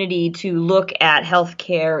opportunity to look at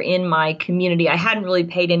healthcare in my community. I hadn't really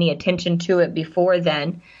paid any attention to it before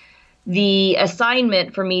then. The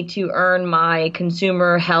assignment for me to earn my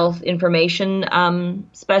consumer health information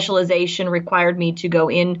specialization required me to go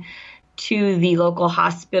in to the local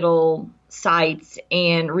hospital sites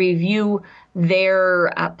and review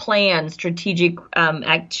their plans, strategic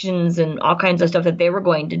actions, and all kinds of stuff that they were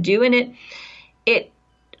going to do. And it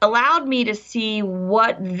allowed me to see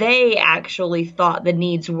what they actually thought the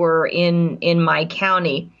needs were in my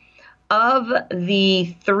county. Of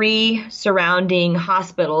the 3 surrounding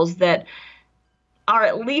hospitals that are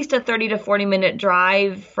at least a 30 to 40 minute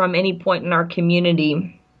drive from any point in our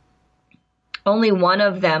community, only one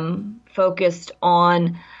of them focused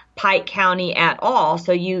on Pike County at all.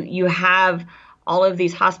 So you have all of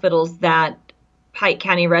these hospitals that Pike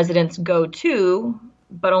County residents go to,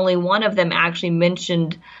 but only one of them actually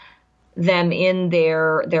mentioned them in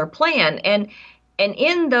their plan. And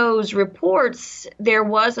in those reports, there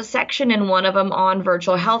was a section in one of them on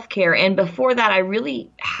virtual healthcare. And before that, I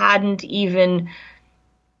really hadn't even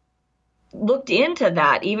looked into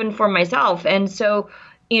that, even for myself. And so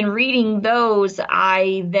in reading those,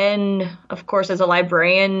 I then, of course, as a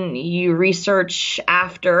librarian, you research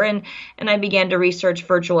after, and I began to research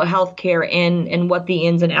virtual healthcare and what the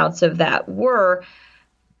ins and outs of that were,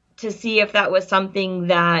 to see if that was something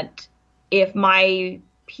that if my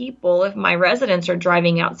residents are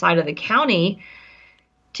driving outside of the county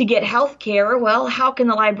to get health care, well, how can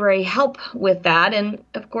the library help with that? And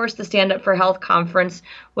of course, the Stand Up for Health conference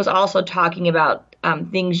was also talking about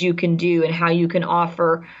things you can do and how you can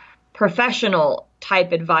offer professional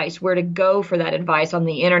type advice, where to go for that advice on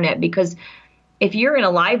the internet. Because if you're in a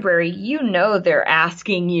library, you know they're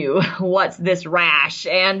asking you, what's this rash?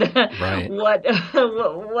 And right. what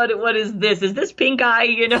is this? Is this pink eye?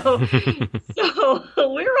 So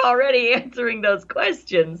we're already answering those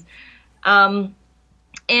questions.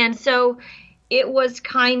 And so it was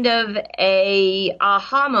kind of a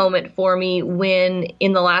aha moment for me when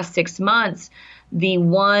in the last 6 months, the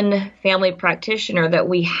one family practitioner that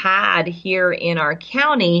we had here in our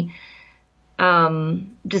county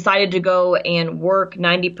decided to go and work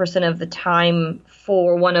 90% of the time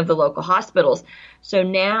for one of the local hospitals. So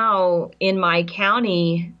now in my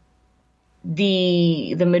county,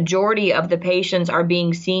 the majority of the patients are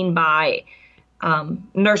being seen by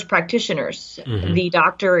nurse practitioners. Mm-hmm. The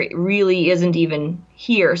doctor really isn't even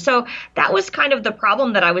here. So that was kind of the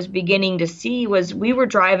problem that I was beginning to see, was we were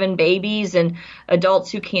driving babies and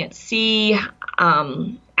adults who can't see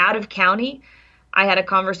out of county. I had a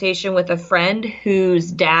conversation with a friend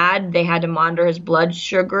whose dad, they had to monitor his blood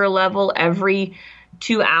sugar level every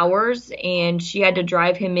 2 hours, and she had to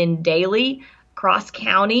drive him in daily cross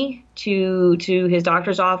county to his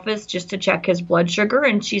doctor's office just to check his blood sugar.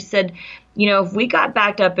 And she said, if we got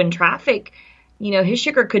backed up in traffic, his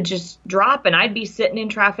sugar could just drop and I'd be sitting in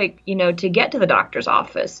traffic, to get to the doctor's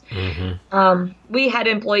office. Mm-hmm. We had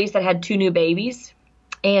employees that had 2 new babies,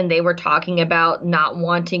 and they were talking about not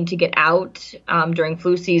wanting to get out during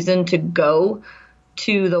flu season to go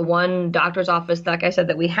to the one doctor's office, like I said,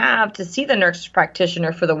 that we have to see the nurse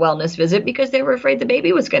practitioner for the wellness visit because they were afraid the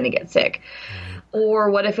baby was going to get sick. Mm-hmm. Or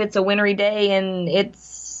what if it's a wintry day and it's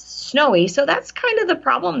snowy? So that's kind of the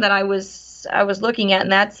problem that I was looking at,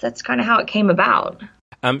 and that's kind of how it came about.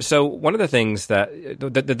 So one of the things that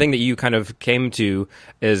the thing that you kind of came to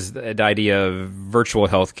is the idea of virtual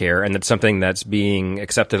healthcare, and that's something that's being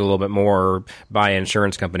accepted a little bit more by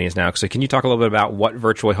insurance companies now. So can you talk a little bit about what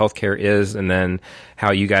virtual healthcare is, and then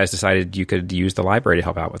how you guys decided you could use the library to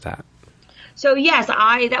help out with that? So yes,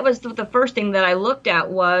 that was the first thing that I looked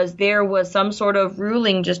at. Was there was some sort of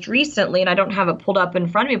ruling just recently, and I don't have it pulled up in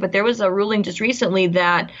front of me, but there was a ruling just recently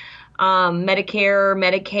that Medicare,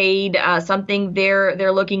 Medicaid, something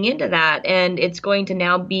they're looking into that, and it's going to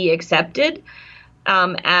now be accepted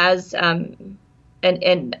as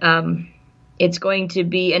it's going to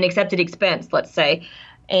be an accepted expense, let's say.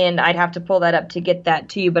 And I'd have to pull that up to get that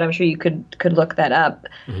to you, but I'm sure you could look that up.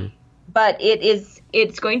 Mm-hmm. But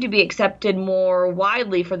it's going to be accepted more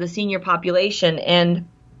widely for the senior population. And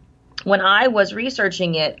when I was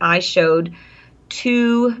researching it, I showed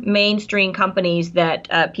 2 mainstream companies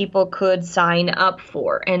that people could sign up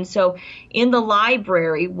for. And so in the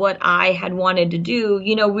library, what I had wanted to do,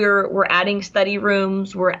 we're adding study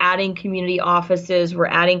rooms, we're adding community offices, we're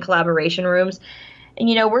adding collaboration rooms. And,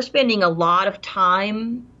 we're spending a lot of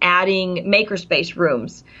time adding makerspace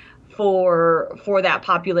rooms for that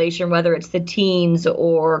population, whether it's the teens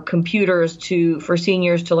or computers for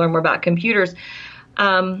seniors to learn more about computers.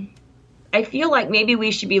 I feel like maybe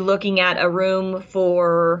we should be looking at a room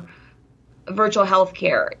for virtual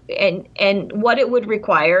healthcare, and what it would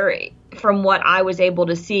require, from what I was able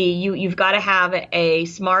to see, you've got to have a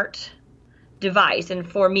smart device, and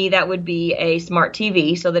for me that would be a smart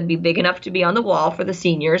TV, so that'd be big enough to be on the wall for the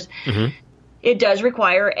seniors. Mm-hmm. It does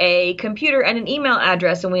require a computer and an email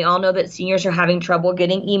address, and we all know that seniors are having trouble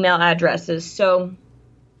getting email addresses. So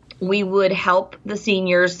we would help the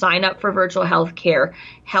seniors sign up for virtual health care,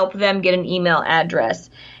 help them get an email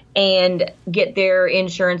address, and get their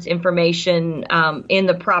insurance information in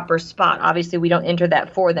the proper spot. Obviously, we don't enter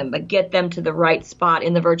that for them, but get them to the right spot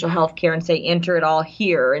in the virtual health care and say, enter it all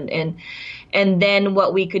here. And then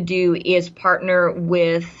what we could do is partner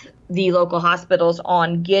with the local hospitals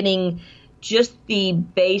on getting just the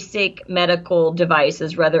basic medical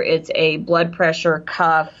devices, whether it's a blood pressure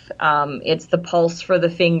cuff, it's the pulse for the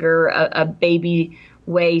finger, a baby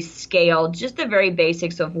weigh scale, just the very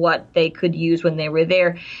basics of what they could use when they were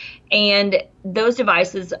there. And those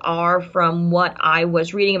devices are, from what I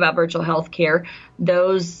was reading about virtual health care,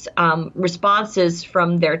 those responses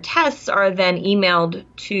from their tests are then emailed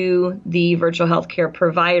to the virtual health care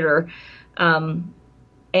provider. And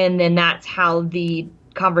then that's how the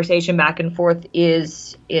conversation back and forth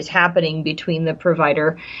is happening between the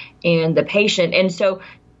provider and the patient. And so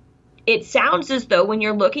it sounds as though when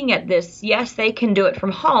you're looking at this, yes, they can do it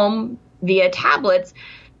from home via tablets.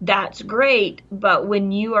 That's great. But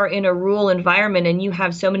when you are in a rural environment and you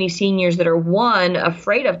have so many seniors that are, 1,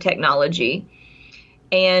 afraid of technology,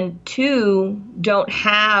 and 2, don't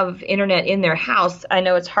have internet in their house, I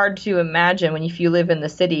know it's hard to imagine if you live in the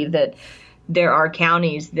city that there are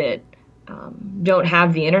counties that don't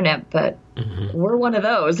have the internet, but mm-hmm. we're one of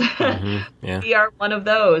those. Mm-hmm. Yeah. We are one of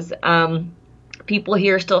those. People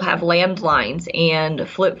here still have landlines and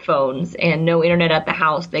flip phones and no internet at the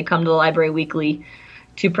house. They come to the library weekly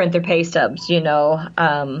to print their pay stubs,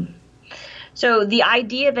 So the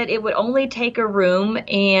idea that it would only take a room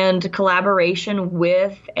and collaboration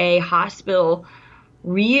with a hospital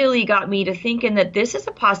really got me to thinking that this is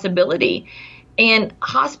a possibility. And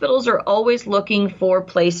hospitals are always looking for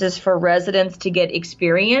places for residents to get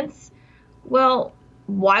experience. Well,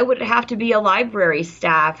 why would it have to be a library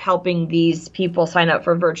staff helping these people sign up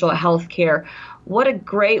for virtual health care? What a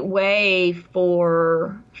great way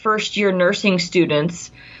for first-year nursing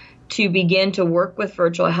students to begin to work with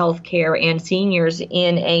virtual health care and seniors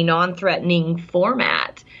in a non-threatening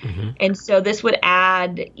format. Mm-hmm. And so this would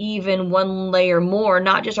add even one layer more.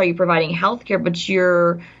 Not just are you providing health care, but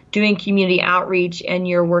you're doing community outreach and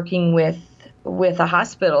you're working with a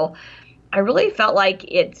hospital. I really felt like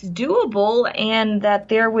it's doable and that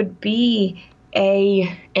there would be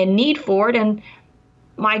a need for it. And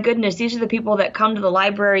my goodness, these are the people that come to the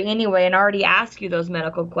library anyway and already ask you those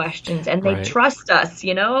medical questions, and they trust us,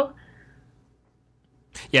 Yeah,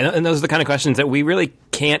 and those are the kind of questions that we really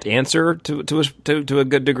can't answer to a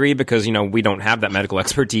good degree because we don't have that medical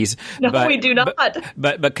expertise. No, we do not.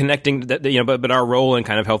 But connecting, but our role in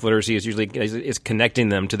kind of health literacy is usually is connecting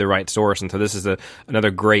them to the right source, and so this is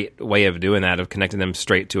another great way of doing that, of connecting them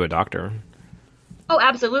straight to a doctor. Oh,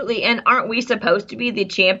 absolutely. And aren't we supposed to be the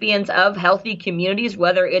champions of healthy communities,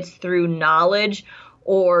 whether it's through knowledge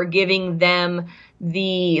or giving them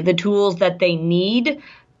the tools that they need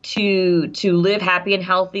to live happy and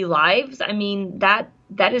healthy lives? I mean, that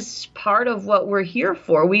is part of what we're here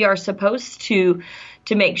for. We are supposed to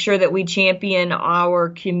make sure that we champion our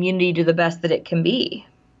community to the best that it can be.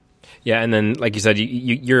 Yeah, and then like you said,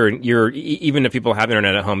 you're even if people have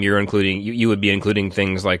internet at home, you would be including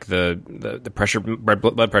things like the pressure,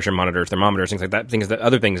 blood pressure monitors, thermometers, things like that,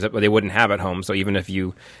 other things that they wouldn't have at home. So even if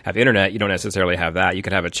you have internet, you don't necessarily have that. You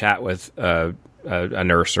could have a chat with a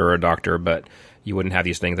nurse or a doctor, but you wouldn't have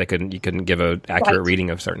these things. You couldn't give an accurate reading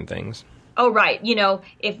of certain things. Oh, right.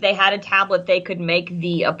 If they had a tablet, they could make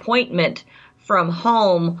the appointment from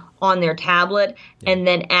home on their tablet and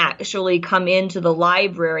then actually come into the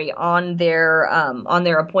library on their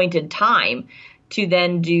appointed time to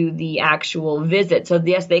then do the actual visit. So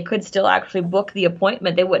yes, they could still actually book the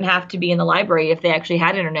appointment. They wouldn't have to be in the library if they actually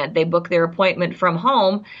had internet. They book their appointment from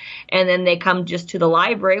home and then they come just to the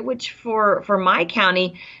library, which for my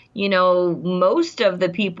county, most of the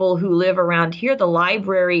people who live around here, the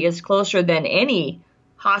library is closer than any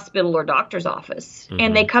hospital or doctor's office,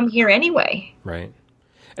 and they come here anyway. Right.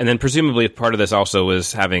 And then presumably part of this also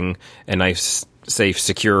is having a nice, safe,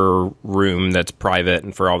 secure room that's private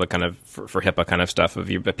and for all the kind of, for HIPAA kind of stuff,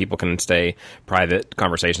 that people can stay private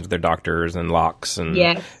conversations with their doctors and locks and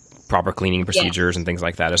proper cleaning procedures and things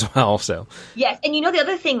like that as well. So yes. And the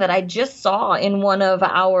other thing that I just saw in one of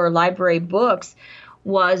our library books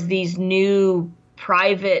was these new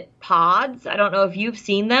private pods. I don't know if you've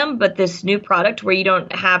seen them, but this new product where you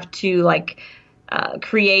don't have to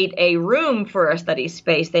create a room for a study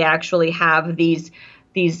space. They actually have these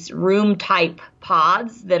room type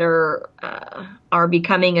pods that are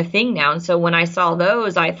becoming a thing now. And so when I saw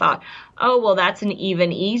those, I thought, oh, well, that's an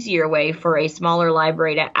even easier way for a smaller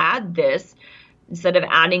library to add this. Instead of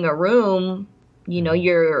adding a room,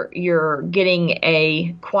 you're getting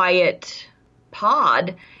a quiet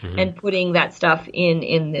pod and putting that stuff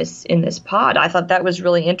in this pod. I thought that was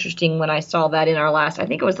really interesting when I saw that in our last, I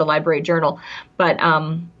think it was the Library Journal, but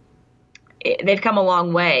they've come a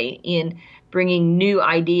long way in bringing new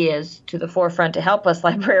ideas to the forefront to help us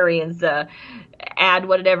librarians add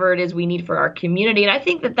whatever it is we need for our community. And I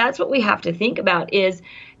think that that's what we have to think about is,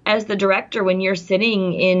 as the director, when you're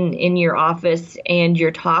sitting in your office and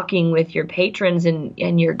you're talking with your patrons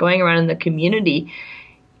and you're going around in the community,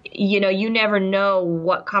 you never know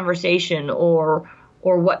what conversation or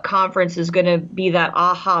what conference is going to be that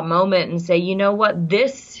aha moment and say, you know what,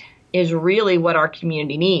 this is really what our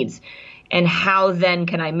community needs. And how then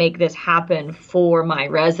can I make this happen for my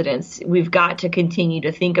residents? We've got to continue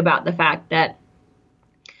to think about the fact that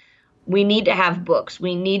we need to have books.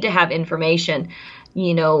 We need to have information,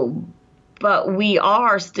 but we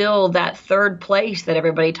are still that third place that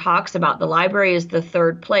everybody talks about. The library is the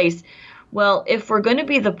third place. Well, if we're going to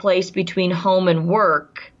be the place between home and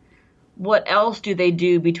work, what else do they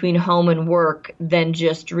do between home and work than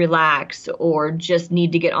just relax or just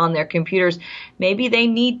need to get on their computers? Maybe they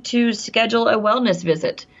need to schedule a wellness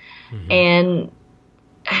visit. And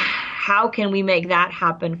how can we make that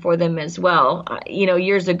happen for them as well?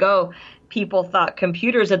 Years ago, people thought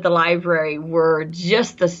computers at the library were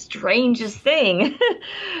just the strangest thing.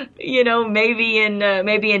 Maybe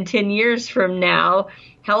in 10 years from now,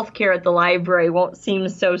 healthcare at the library won't seem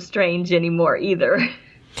so strange anymore either.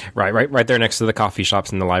 Right there next to the coffee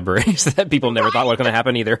shops in the libraries that people never thought was going to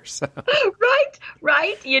happen either. So.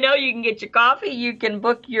 Right. You can get your coffee, you can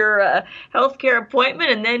book your healthcare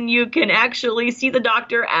appointment, and then you can actually see the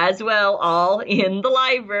doctor as well, all in the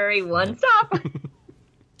library, one stop.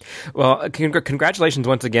 Well, congratulations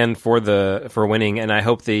once again for winning, and I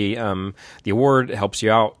hope the award helps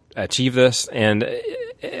you out achieve this, and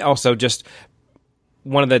also just.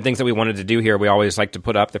 One of the things that we wanted to do here, we always like to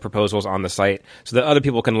put up the proposals on the site so that other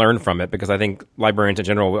people can learn from it, because I think librarians in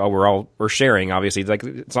general, we're sharing, obviously.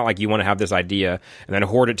 It's not like you want to have this idea and then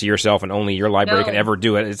hoard it to yourself and only your library can ever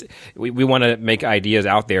do it. We want to make ideas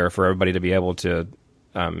out there for everybody to be able to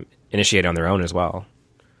initiate on their own as well.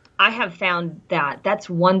 I have found that that's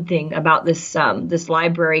one thing about this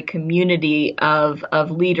library community of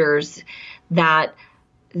leaders, that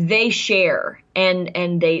they share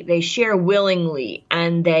and they share willingly,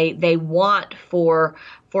 and they want for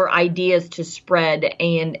ideas to spread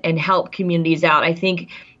and help communities out. I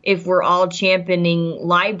think if we're all championing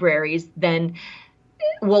libraries, then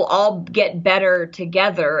we'll all get better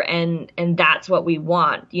together, and that's what we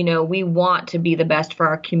want. We want to be the best for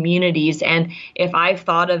our communities, and if I've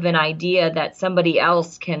thought of an idea that somebody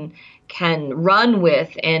else can run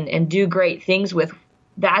with and do great things with,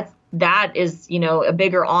 that is, a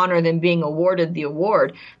bigger honor than being awarded the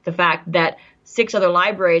award. The fact that 6 other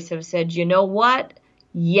libraries have said, you know what?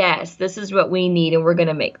 Yes, this is what we need, and we're going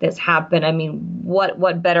to make this happen. I mean,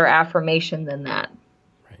 what better affirmation than that?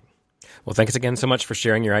 Right. Well, thanks again so much for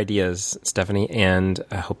sharing your ideas, Stephanie, and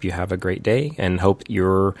I hope you have a great day and hope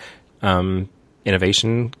your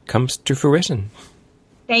innovation comes to fruition.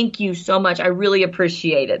 Thank you so much. I really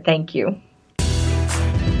appreciate it. Thank you.